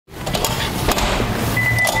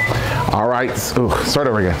All right, start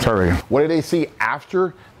over again. What did they see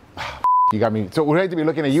after? You got me. So we had to be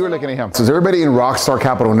looking at you or looking at him. So as everybody in Rockstar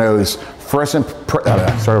Capital knows, start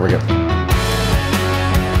over again.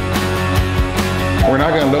 We're not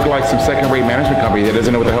gonna look like some second-rate management company that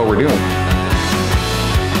doesn't know what the hell we're doing.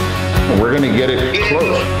 We're gonna get it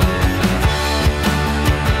close.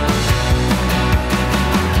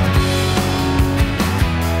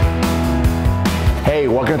 Hey,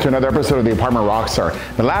 welcome to another episode of the Apartment Rockstar.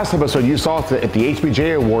 The last episode you saw us at the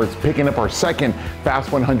HBJ Awards picking up our second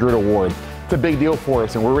Fast 100 award. It's a big deal for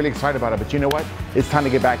us and we're really excited about it, but you know what? It's time to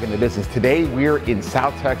get back into business. Today we're in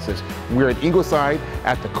South Texas. We're at Ingleside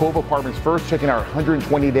at the Cove Apartments first, checking our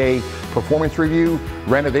 120-day performance review,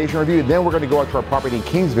 renovation review. Then we're gonna go out to our property in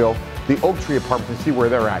Kingsville, the Oak Tree Apartments, and see where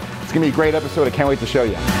they're at. It's gonna be a great episode. I can't wait to show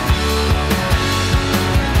you.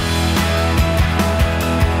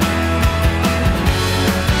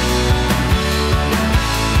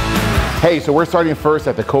 Hey, so we're starting first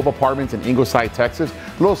at the Cove Apartments in Ingleside, Texas,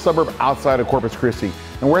 a little suburb outside of Corpus Christi.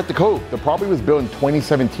 And we're at the Cove. The property was built in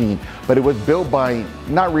 2017, but it was built by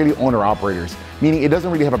not really owner-operators, meaning it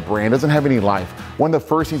doesn't really have a brand, doesn't have any life. One of the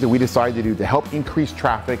first things that we decided to do to help increase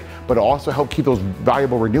traffic, but also help keep those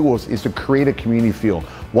valuable renewals is to create a community feel.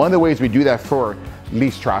 One of the ways we do that for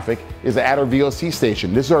lease traffic is at our VLC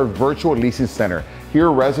station. This is our virtual leasing center.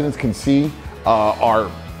 Here residents can see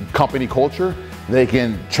our company culture. They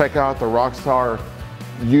can check out the Rockstar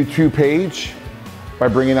YouTube page by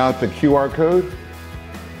bringing out the QR code.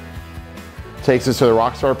 Takes us to the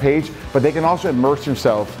Rockstar page, but they can also immerse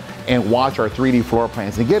themselves and watch our 3D floor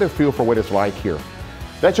plans and get a feel for what it's like here.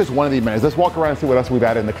 That's just one of the amenities. Let's walk around and see what else we've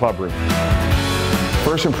added in the club room.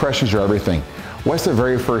 First impressions are everything. What's the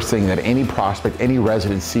very first thing that any prospect, any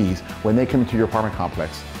resident sees when they come into your apartment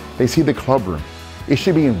complex? They see the club room. It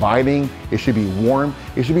should be inviting, it should be warm,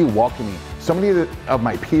 it should be welcoming. So many of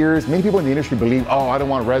my peers, many people in the industry believe, oh, I don't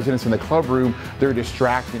want residents in the club room, they're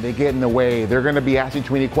distracted, they get in the way, they're gonna be asking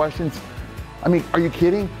too many questions. I mean, are you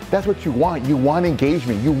kidding? That's what you want. You want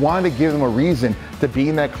engagement. You want to give them a reason to be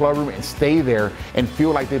in that club room and stay there and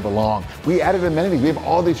feel like they belong. We added amenities. We have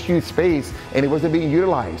all this huge space and it wasn't being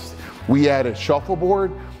utilized. We added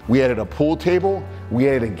shuffleboard, we added a pool table, we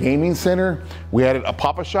added a gaming center, we added a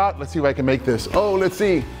Pop-A-Shot. Let's see if I can make this. Oh, let's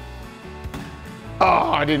see.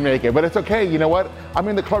 Oh, I didn't make it, but it's okay. You know what? I'm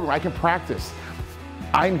in the club room, I can practice.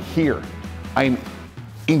 I'm here, I'm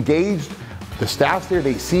engaged. The staff's there,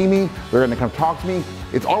 they see me, they're gonna come talk to me.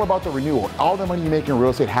 It's all about the renewal. All the money you make in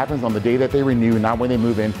real estate happens on the day that they renew, not when they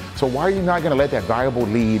move in. So why are you not gonna let that valuable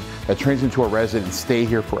lead that turns into a resident stay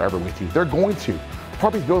here forever with you? They're going to. The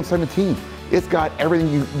property's built in 17. It's got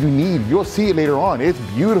everything you need. You'll see it later on. It's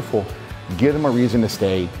beautiful. Give them a reason to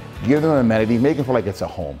stay. Give them an amenity. Make them feel like it's a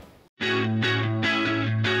home.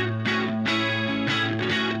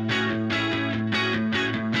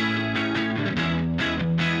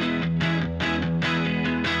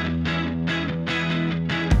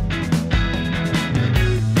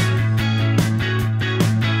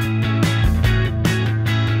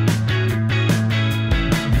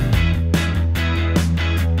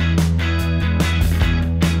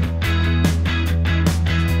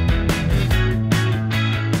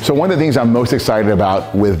 So one of the things I'm most excited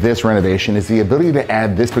about with this renovation is the ability to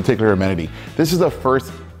add this particular amenity. This is the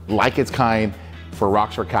first like its kind for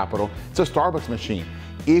Rockstar Capital. It's a Starbucks machine.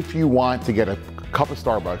 If you want to get a cup of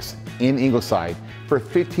Starbucks in Ingleside for a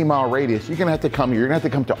 15-mile radius, you're gonna have to come here. You're gonna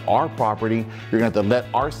have to come to our property. You're gonna have to let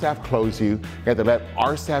our staff close you. You're gonna have to let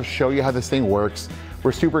our staff show you how this thing works.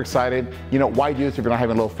 We're super excited. You know, why do this if you're not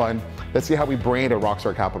having a little fun? Let's see how we brand at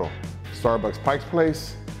Rockstar Capital. Starbucks Pike's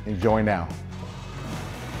Place, enjoy now.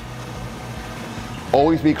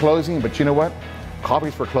 Always be closing, but you know what?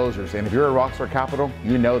 Coffee's for closers, and if you're a Rockstar Capital,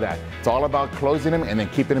 you know that. It's all about closing them and then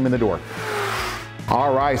keeping them in the door.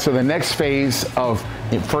 All right, so the next phase of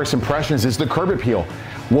first impressions is the curb appeal.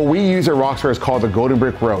 What we use at Rockstar is called the Golden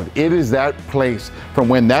Brick Road. It is that place from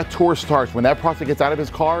when that tour starts, when that prospect gets out of his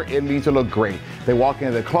car, it needs to look great. They walk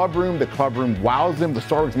into the club room wows them, the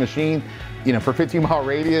Starbucks machine, you know, for 15-mile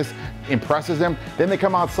radius, impresses them. Then they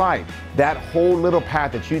come outside. That whole little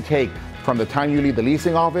path that you take from the time you leave the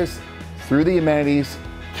leasing office, through the amenities,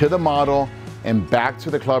 to the model, and back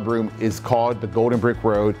to the club room is called the Golden Brick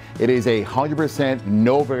Road. It is a 100%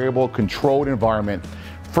 no variable controlled environment.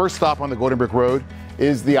 First stop on the Golden Brick Road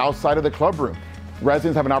is the outside of the club room.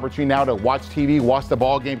 Residents have an opportunity now to watch TV, watch the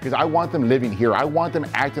ball game, because I want them living here. I want them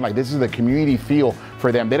acting like this is the community feel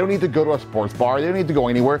for them. They don't need to go to a sports bar. They don't need to go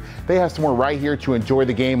anywhere. They have somewhere right here to enjoy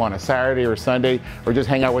the game on a Saturday or Sunday, or just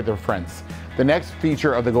hang out with their friends. The next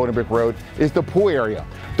feature of the Golden Brick Road is the pool area.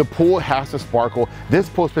 The pool has to sparkle. This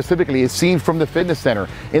pool specifically is seen from the fitness center.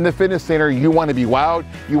 In the fitness center, you want to be wild,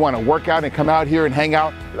 you want to work out and come out here and hang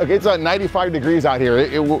out. Look, it's 95 degrees out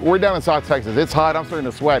here. We're down in South Texas. It's hot, I'm starting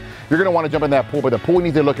to sweat. You're going to want to jump in that pool, but the pool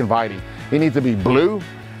needs to look inviting. It needs to be blue.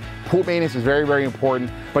 Pool maintenance is very, very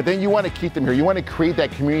important, but then you want to keep them here. You want to create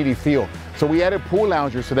that community feel. So we added pool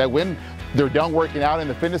loungers so that when they're done working out in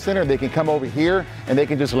the fitness center, they can come over here and they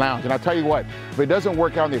can just lounge. And I'll tell you what, if it doesn't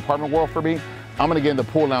work out in the apartment world for me, I'm gonna get in the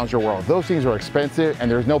pool lounger world. Those things are expensive and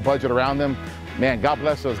there's no budget around them. Man, God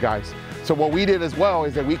bless those guys. So what we did as well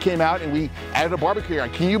is that we came out and we added a barbecue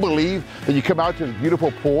area. Can you believe that you come out to this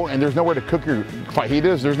beautiful pool and there's nowhere to cook your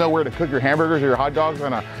fajitas, there's nowhere to cook your hamburgers or your hot dogs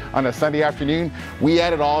on a Sunday afternoon? We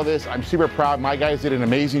added all this. I'm super proud. My guys did an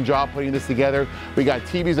amazing job putting this together. We got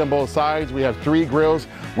TVs on both sides. We have 3 grills.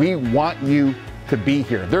 We want you to be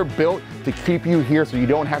here. They're built to keep you here so you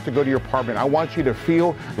don't have to go to your apartment. I want you to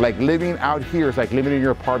feel like living out here is like living in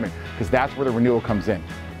your apartment, because that's where the renewal comes in.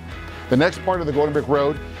 The next part of the Golden Brick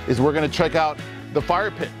Road is we're gonna check out the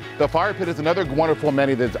fire pit. The fire pit is another wonderful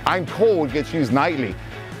amenity that I'm told gets used nightly.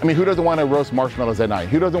 I mean, who doesn't want to roast marshmallows at night?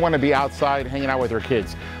 Who doesn't want to be outside hanging out with their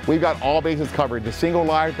kids? We've got all bases covered. The single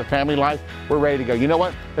life, the family life, we're ready to go. You know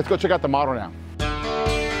what? Let's go check out the model now.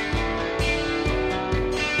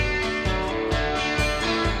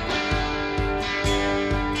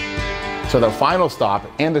 So the final stop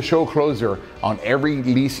and the show closer on every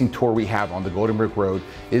leasing tour we have on the Golden Brick Road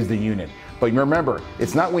is the unit. But remember,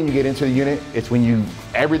 it's not when you get into the unit, it's when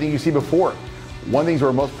everything you see before. One of the things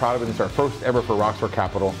we're most proud of, and it's our first ever for Rockstar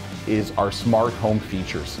Capital, is our smart home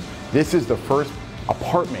features. This is the first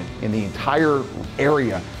apartment in the entire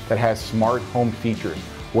area that has smart home features.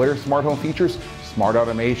 What are smart home features? Smart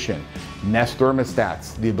automation, Nest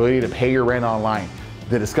thermostats, the ability to pay your rent online.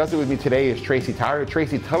 To discuss it with me today is Tracy Tyler.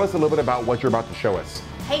 Tracy, tell us a little bit about what you're about to show us.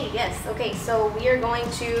 Hey, yes, okay, so we are going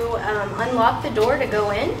to unlock the door to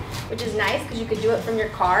go in, which is nice because you could do it from your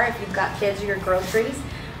car if you've got kids or your groceries.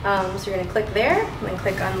 So you're gonna click there, and then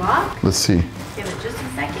click unlock. Let's see. Give it just a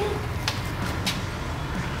second.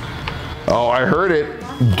 Oh, I heard it.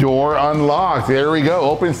 Door unlocked. There we go.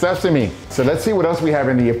 Open sesame. So let's see what else we have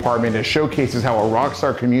in the apartment that showcases how a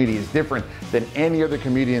Rockstar community is different than any other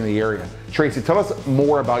community in the area. Tracy, tell us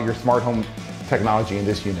more about your smart home technology in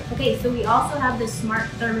this unit. Okay, so we also have this smart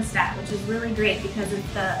thermostat, which is really great because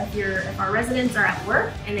if our residents are at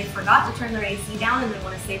work and they forgot to turn their AC down and they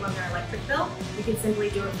want to save on their electric bill, we can simply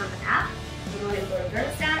do it from an app. You go ahead and go to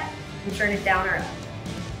thermostat and turn it down or up.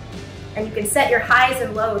 And you can set your highs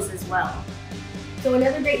and lows as well. So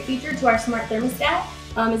another great feature to our smart thermostat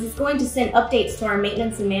is it's going to send updates to our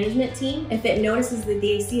maintenance and management team if it notices that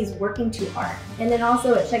the AC is working too hard. And then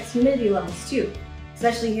also it checks humidity levels too,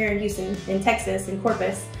 especially here in Houston, in Texas, in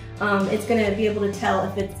Corpus. It's going to be able to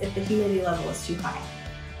tell if the humidity level is too high,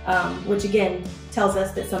 which again tells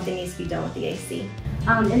us that something needs to be done with the AC.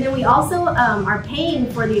 And then we also are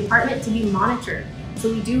paying for the apartment to be monitored.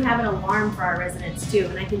 So we do have an alarm for our residents too,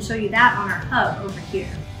 and I can show you that on our hub over here.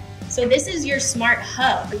 So this is your smart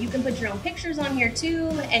hub. You can put your own pictures on here too,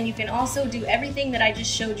 and you can also do everything that I just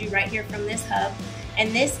showed you right here from this hub.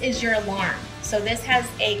 And this is your alarm. So this has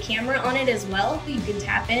a camera on it as well. You can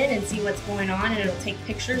tap in and see what's going on, and it'll take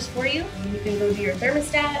pictures for you. And you can go to your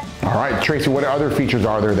thermostat. All right, Tracy, what other features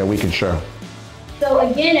are there that we can show? So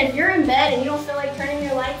again, if you're in bed and you don't feel like turning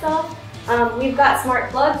your lights off, we've got smart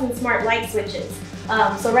plugs and smart light switches.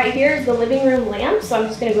 So right here is the living room lamp. So I'm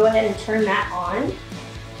just gonna go ahead and turn that on.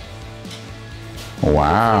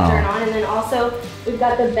 Wow. Turn on, and then also we've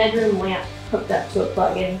got the bedroom lamp hooked up to a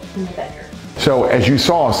plug-in in the bedroom. So as you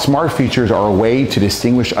saw, smart features are a way to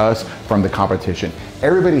distinguish us from the competition.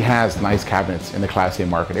 Everybody has nice cabinets in the Class A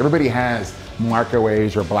market. Everybody has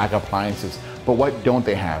microwaves or black appliances, but what don't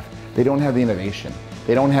they have? They don't have the innovation.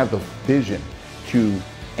 They don't have the vision to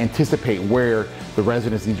anticipate where the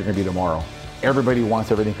residents' needs are going to be tomorrow. Everybody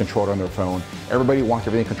wants everything controlled on their phone. Everybody wants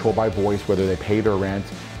everything controlled by voice, whether they pay their rent.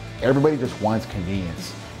 Everybody just wants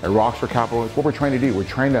convenience. At Rockstar Capital, it's what we're trying to do. We're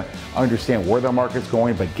trying to understand where the market's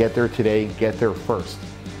going, but get there today, get there first,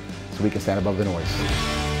 so we can stand above the noise.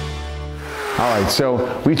 All right,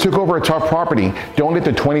 so we took over a tough property. Don't let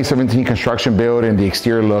the 2017 construction build and the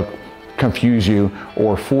exterior look confuse you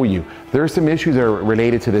or fool you. There are some issues that are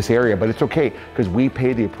related to this area, but it's okay because we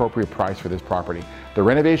paid the appropriate price for this property. The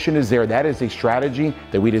renovation is there. That is a strategy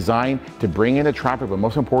that we designed to bring in the traffic, but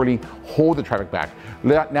most importantly, hold the traffic back.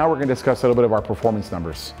 Now we're going to discuss a little bit of our performance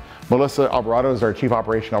numbers. Melissa Alvarado is our Chief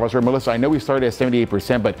Operation Officer. Melissa, I know we started at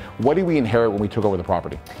 78%, but what did we inherit when we took over the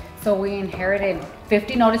property? So we inherited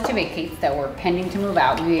 50 notice to vacates that were pending to move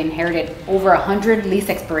out. We inherited over 100 lease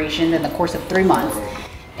expirations in the course of 3 months.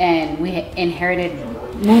 And we inherited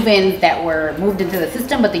move-ins that were moved into the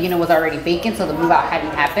system, but the unit was already vacant, so the move-out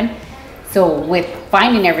hadn't happened. So with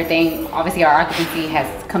finding everything, obviously our occupancy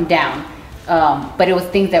has come down, but it was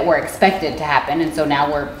things that were expected to happen, and so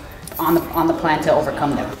now we're on the plan to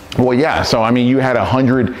overcome them. Well, yeah, so I mean, you had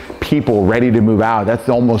 100 people ready to move out. That's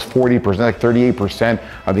almost 40%, like 38%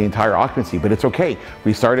 of the entire occupancy, but it's okay.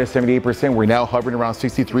 We started at 78%. We're now hovering around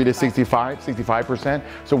 63 to 65%.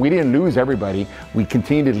 So we didn't lose everybody. We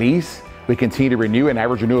continue to lease. We continue to renew, and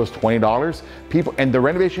average renewal is $20. People, and the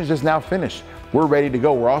renovation is just now finished. We're ready to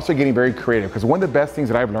go. We're also getting very creative, because one of the best things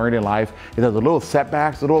that I've learned in life is that the little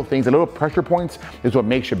setbacks, the little things, the little pressure points is what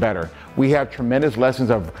makes you better. We have tremendous lessons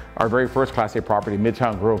of our very first Class A property,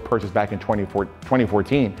 Midtown Grove, purchased back in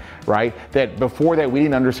 2014, right? That before that, we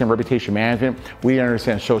didn't understand reputation management. We didn't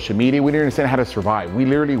understand social media. We didn't understand how to survive. We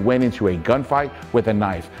literally went into a gunfight with a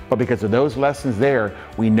knife. But because of those lessons there,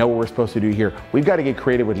 we know what we're supposed to do here. We've got to get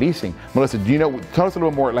creative with leasing. Melissa, do you know, tell us a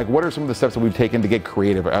little more, like what are some of the steps that we've taken to get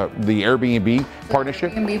creative? The Airbnb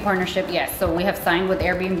partnership? Airbnb partnership, yes. So we have signed with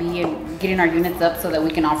Airbnb and getting our units up so that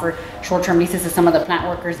we can offer short-term leases to some of the plant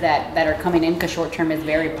workers that are coming in, because short-term is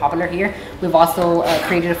very popular here. We've also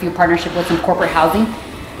created a few partnerships with some corporate housing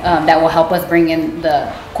that will help us bring in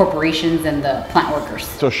the corporations and the plant workers.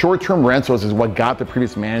 So short-term rentals is what got the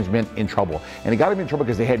previous management in trouble. And it got them in trouble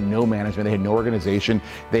because they had no management, they had no organization,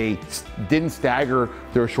 they didn't stagger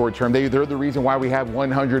their short-term. They're the reason why we have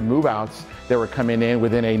 100 move-outs that were coming in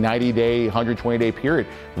within a 90-day, 120-day period.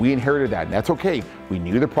 We inherited that, and that's okay. We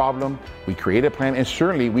knew the problem, we created a plan, and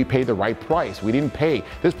certainly we paid the right price. We didn't pay.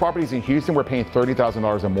 This property is in Houston, we're paying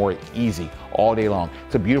 $30,000 or more easy, all day long.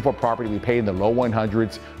 It's a beautiful property. We paid in the low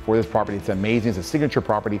 100s for this property. It's amazing, it's a signature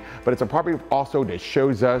property, but it's a property also that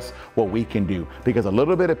shows us what we can do, because a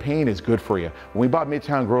little bit of pain is good for you. When we bought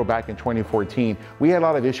Midtown Grove back in 2014, we had a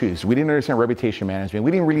lot of issues. We didn't understand reputation management.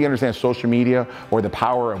 We didn't really understand social media or the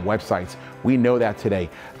power of websites. We know that today.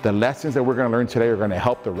 The lessons that we're going to learn today are going to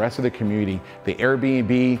help the rest of the community. The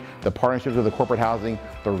Airbnb, the partnerships with the corporate housing,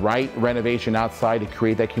 the right renovation outside to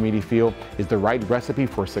create that community feel is the right recipe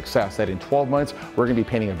for success, that in 12 months, we're going to be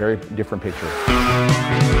painting a very different picture.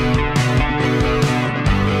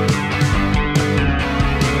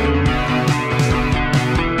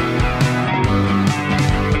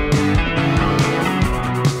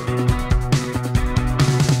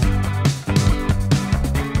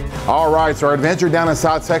 All right, so our adventure down in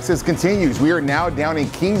South Texas continues. We are now down in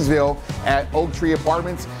Kingsville at Oak Tree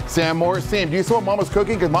Apartments. Sam Morris. Sam, do you see what Mama's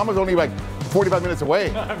cooking? Because Mama's only like 45 minutes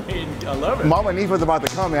away. I mean, I love it. Mama Nifa's about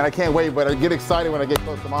to come, man. I can't wait, but I get excited when I get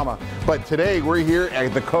close to Mama. But today we're here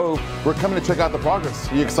at the Cove. We're coming to check out the progress.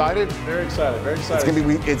 Are you excited? Very excited, very excited. It's gonna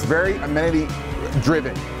be, it's very amenity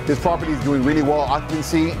driven. This property is doing really well.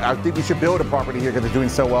 Occupancy, I think we should build a property here because it's doing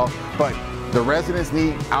so well. But the residents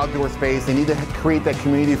need outdoor space. They need to create that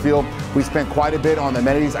community feel. We spent quite a bit on the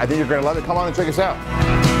amenities. I think you're gonna love it. Come on and check us out.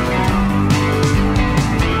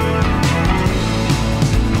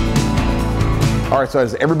 All right, so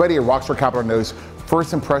as everybody at Rockstar Capital knows,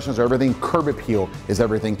 first impressions are everything, curb appeal is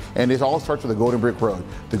everything, and it all starts with the Golden Brick Road.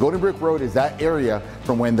 The Golden Brick Road is that area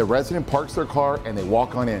from when the resident parks their car and they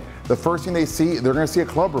walk on in. The first thing they see, they're gonna see a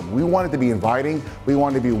club room. We want it to be inviting, we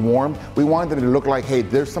want it to be warm, we want it to look like, hey,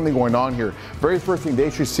 there's something going on here. Very first thing they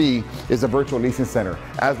should see is a virtual leasing center.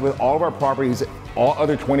 As with all of our properties, all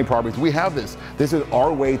other 20 properties, we have this. This is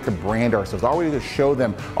our way to brand ourselves, our way to show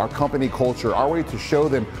them our company culture, our way to show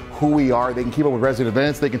them who we are. They can keep up with resident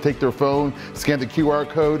events, they can take their phone, scan the QR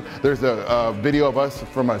code. There's a video of us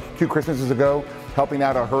from 2 Christmases ago helping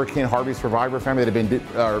out a Hurricane Harvey survivor family that had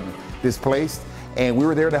been displaced, and we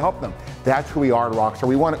were there to help them. That's who we are at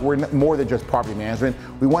Rockstar. We're more than just property management.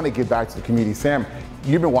 We want to give back to the community. Sam,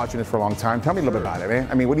 you've been watching this for a long time. Tell me a little bit about it, man.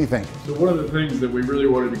 I mean, what do you think? So one of the things that we really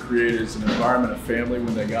wanted to create is an environment of family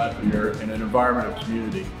when they got here and an environment of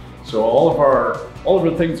community. So all of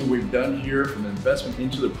the things that we've done here from the investment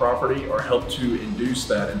into the property are helped to induce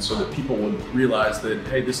that, and so that people would realize that,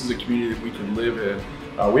 hey, this is a community that we can live in.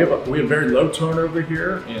 We have very low turnover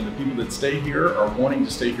here, and the people that stay here are wanting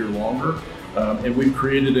to stay here longer, and we've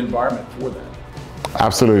created an environment for that.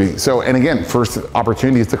 Absolutely. So, and again, first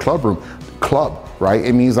opportunity is the club room. Club, right?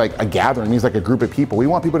 It means like a gathering, it means like a group of people. We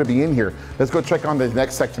want people to be in here. Let's go check on the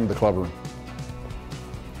next section of the club room.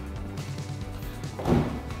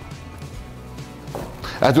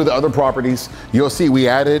 As with the other properties, you'll see we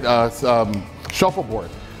added shuffleboard.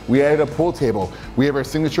 We added a pool table. We have our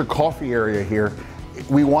signature coffee area here.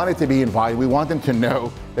 We want it to be inviting. We want them to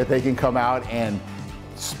know that they can come out and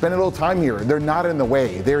spend a little time here. They're not in the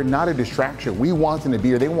way. They're not a distraction. We want them to be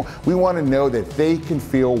here. We want to know that they can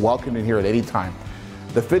feel welcome in here at any time.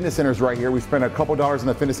 The fitness center is right here. We spent a couple dollars in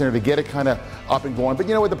the fitness center to get it kind of up and going. But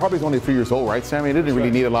you know what? The property's only a few years old, right, Sammy? It didn't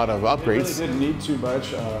really need a lot of upgrades. It really didn't need too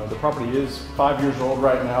much. The property is 5 years old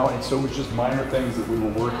right now, and so it was just minor things that we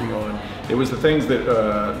were working on. It was the things that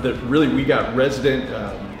that really we got resident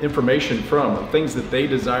information from, things that they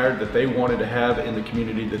desired, that they wanted to have in the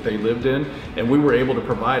community that they lived in, and we were able to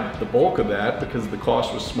provide the bulk of that because the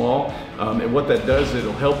cost was small. And what that does,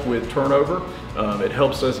 it'll help with turnover. It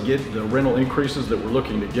helps us get the rental increases that we're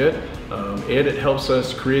looking to get, and it helps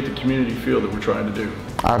us create the community feel that we're trying to do.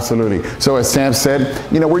 Absolutely. So as Sam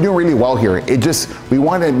said, you know, we're doing really well here. We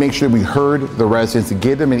wanted to make sure we heard the residents and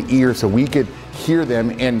give them an ear so we could hear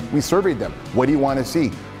them, and we surveyed them. What do you want to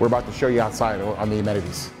see? We're about to show you outside on the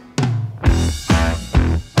amenities.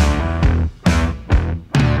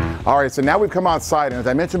 All right, so now we've come outside, and as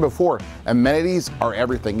I mentioned before, amenities are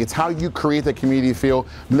everything. It's how you create the community feel.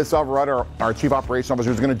 Melissa Alvarado, our Chief Operations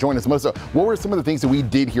Officer, is going to join us. Melissa, what were some of the things that we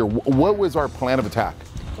did here? What was our plan of attack?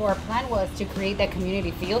 So our plan was to create that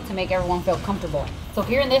community feel to make everyone feel comfortable. So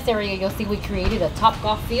here in this area, you'll see we created a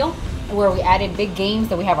Topgolf feel where we added big games.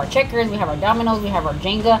 So we have our checkers, we have our dominoes, we have our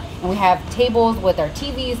Jenga, and we have tables with our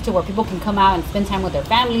TVs to where people can come out and spend time with their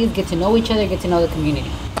families, get to know each other, get to know the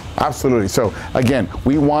community. Absolutely. So again,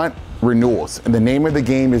 we want renewals, and the name of the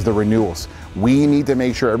game is the renewals. We need to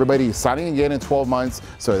make sure everybody is signing again in 12 months,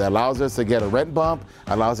 so that allows us to get a rent bump,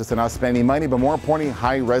 allows us to not spend any money, but more importantly,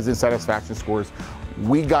 high resident satisfaction scores.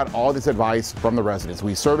 We got all this advice from the residents.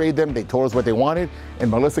 We surveyed them, they told us what they wanted, and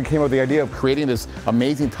Melissa came up with the idea of creating this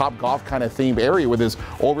amazing Topgolf kind of themed area with this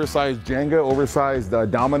oversized Jenga, oversized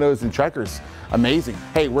dominoes and checkers. Amazing.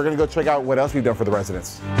 Hey, we're gonna go check out what else we've done for the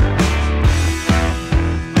residents.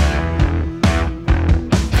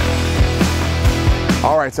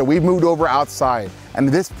 All right, so we've moved over outside, and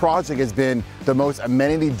this project has been the most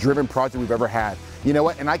amenity-driven project we've ever had. You know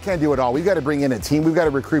what, and I can't do it all. We've got to bring in a team, we've got to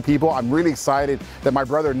recruit people. I'm really excited that my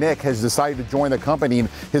brother Nick has decided to join the company, and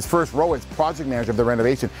his first role as project manager of the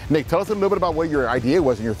renovation. Nick, tell us a little bit about what your idea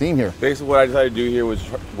was and your theme here. Basically what I decided to do here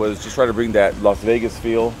was just try to bring that Las Vegas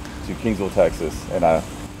feel to Kingsville, Texas. And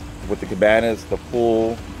with the cabanas, the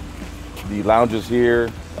pool, the lounges here,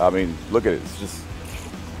 I mean, look at it, it's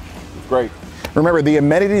great. Remember, the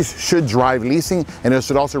amenities should drive leasing, and it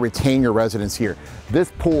should also retain your residents here. This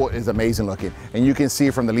pool is amazing looking, and you can see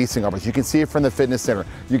it from the leasing office. You can see it from the fitness center.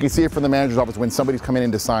 You can see it from the manager's office when somebody's coming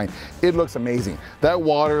in to sign. It looks amazing. That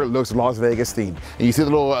water looks Las Vegas themed. And you see the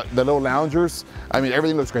little loungers? I mean,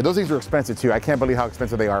 everything looks great. Those things are expensive too. I can't believe how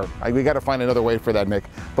expensive they are. We got to find another way for that, Nick.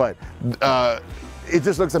 But it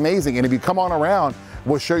just looks amazing. And if you come on around,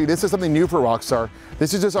 we'll show you. This is something new for Rockstar.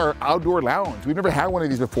 This is just our outdoor lounge. We've never had one of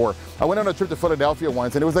these before. I went on a trip to Philadelphia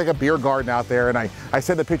once, and it was like a beer garden out there, and I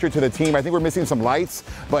sent the picture to the team. I think we're missing some lights,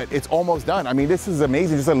 but it's almost done. I mean, this is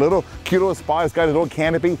amazing. Just a little cute little spot. It's got a little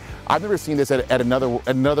canopy. I've never seen this at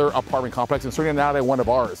another apartment complex, and certainly not at one of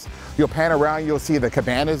ours. You'll pan around, you'll see the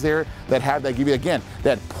cabanas there that give you, again,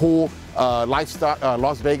 that pool, lifestyle,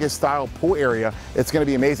 Las Vegas style pool area. It's gonna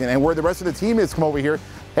be amazing. And where the rest of the team is, come over here.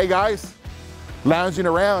 Hey guys, lounging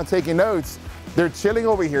around, taking notes. They're chilling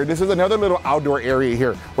over here. This is another little outdoor area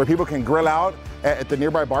here where people can grill out at the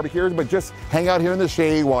nearby barbecues, but just hang out here in the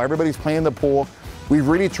shade while everybody's playing the pool. We've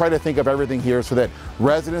really tried to think of everything here so that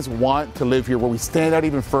residents want to live here, where we stand out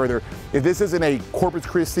even further. If this isn't a Corpus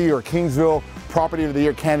Christi or Kingsville Property of the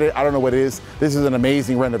Year candidate, I don't know what it is. This is an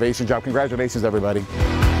amazing renovation job. Congratulations, everybody.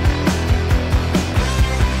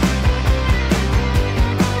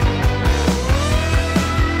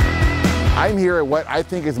 I'm here at what I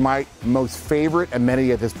think is my most favorite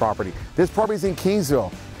amenity at this property. This property is in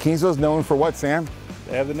Kingsville. Kingsville is known for what, Sam?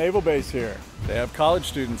 They have the naval base here. They have college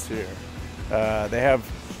students here. They have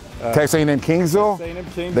Texas A&M Kingsville. Texas A&M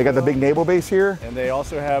Kingsville. They got the big naval base here. And they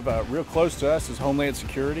also have, real close to us is Homeland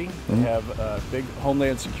Security. They have a big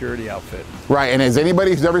Homeland Security outfit. Right, and as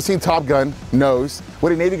anybody who's ever seen Top Gun knows, what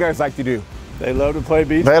do Navy guys like to do? They love to play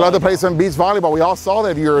beach volleyball. They love to play some beach volleyball. We all saw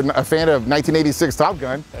that if you're a fan of 1986 Top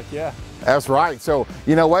Gun. Heck yeah. That's right. So,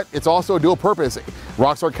 you know what? It's also a dual purpose.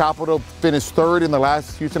 Rockstar Capital finished third in the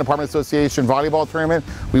last Houston Apartment Association volleyball tournament.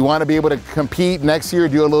 We want to be able to compete next year,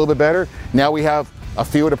 do a little bit better. Now we have a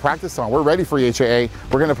field to practice on. We're ready for EHAA.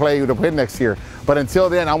 We're going to play to win next year. But until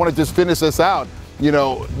then, I want to just finish this out. You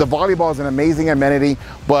know, the volleyball is an amazing amenity,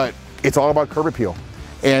 but it's all about curb appeal.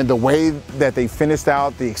 And the way that they finished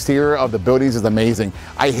out the exterior of the buildings is amazing.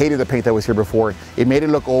 I hated the paint that was here before. It made it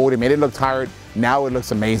look old, it made it look tired. Now it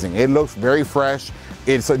looks amazing. It looks very fresh.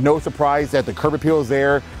 It's no surprise that the curb appeal is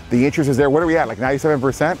there. The interest is there. What are we at, like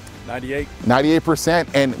 97%? 98. 98%,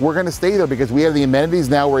 and we're going to stay there because we have the amenities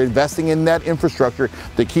now. We're investing in that infrastructure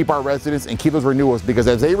to keep our residents and keep those renewals, because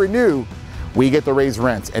as they renew, we get to raise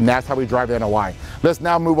rents, and that's how we drive the NOI. Let's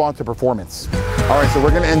now move on to performance. All right, so we're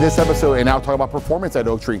going to end this episode and now talk about performance at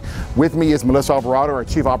Oak Tree. With me is Melissa Alvarado, our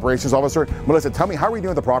Chief Operations Officer. Melissa, tell me, how are we doing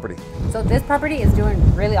with the property? So this property is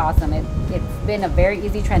doing really awesome. It's been a very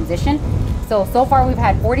easy transition. So far we've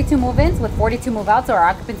had 42 move-ins with 42 move-outs, so our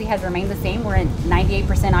occupancy has remained the same. We're at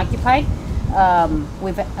 98% occupied.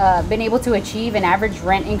 We've been able to achieve an average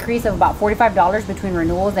rent increase of about $45 between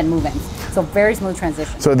renewals and move-ins. So very smooth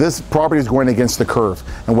transition. So this property is going against the curve.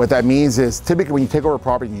 And what that means is typically when you take over a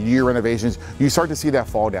property, you do your renovations, you start to see that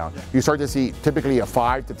fall down. You start to see typically a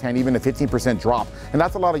 5 to 10, even a 15% drop. And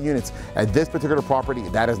that's a lot of units. At this particular property,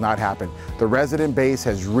 that has not happened. The resident base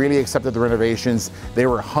has really accepted the renovations. They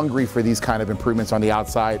were hungry for these kind of improvements on the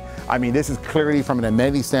outside. I mean, this is clearly from an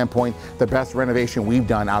amenity standpoint, the best renovation we've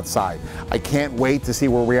done outside. I can't wait to see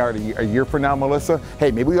where we are a year from now, Melissa.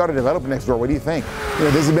 Hey, maybe we ought to develop next door. What do you think? You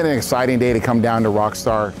know, this has been an exciting day to come down to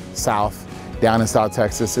Rockstar South, down in South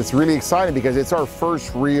Texas. It's really exciting because it's our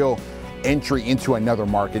first real entry into another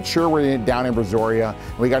market. Sure, we're down in Brazoria,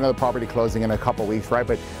 and we got another property closing in a couple weeks, right?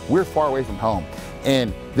 But we're far away from home.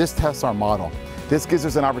 And this tests our model. This gives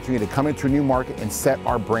us an opportunity to come into a new market and set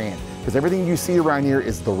our brand. Because everything you see around here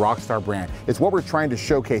is the Rockstar brand. It's what we're trying to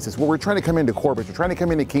showcase. It's what we're trying to come into Corpus. We're trying to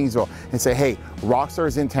come into Kingsville and say, hey,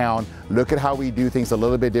 Rockstar's in town. Look at how we do things a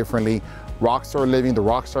little bit differently. Rockstar living, the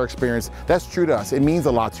Rockstar experience. That's true to us. It means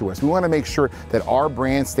a lot to us. We want to make sure that our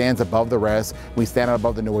brand stands above the rest. We stand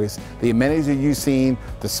above the noise. The amenities that you've seen,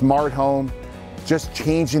 the smart home, just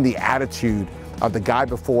changing the attitude of the guy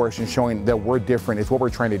before us and showing that we're different. It's what we're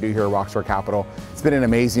trying to do here at Rockstar Capital. It's been an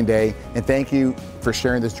amazing day, and thank you for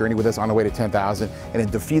sharing this journey with us on the way to 10,000.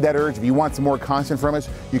 And to feed that urge, if you want some more content from us,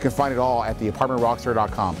 you can find it all at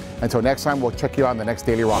theapartmentrockstar.com. Until next time, we'll check you out in the next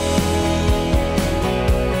Daily Rock.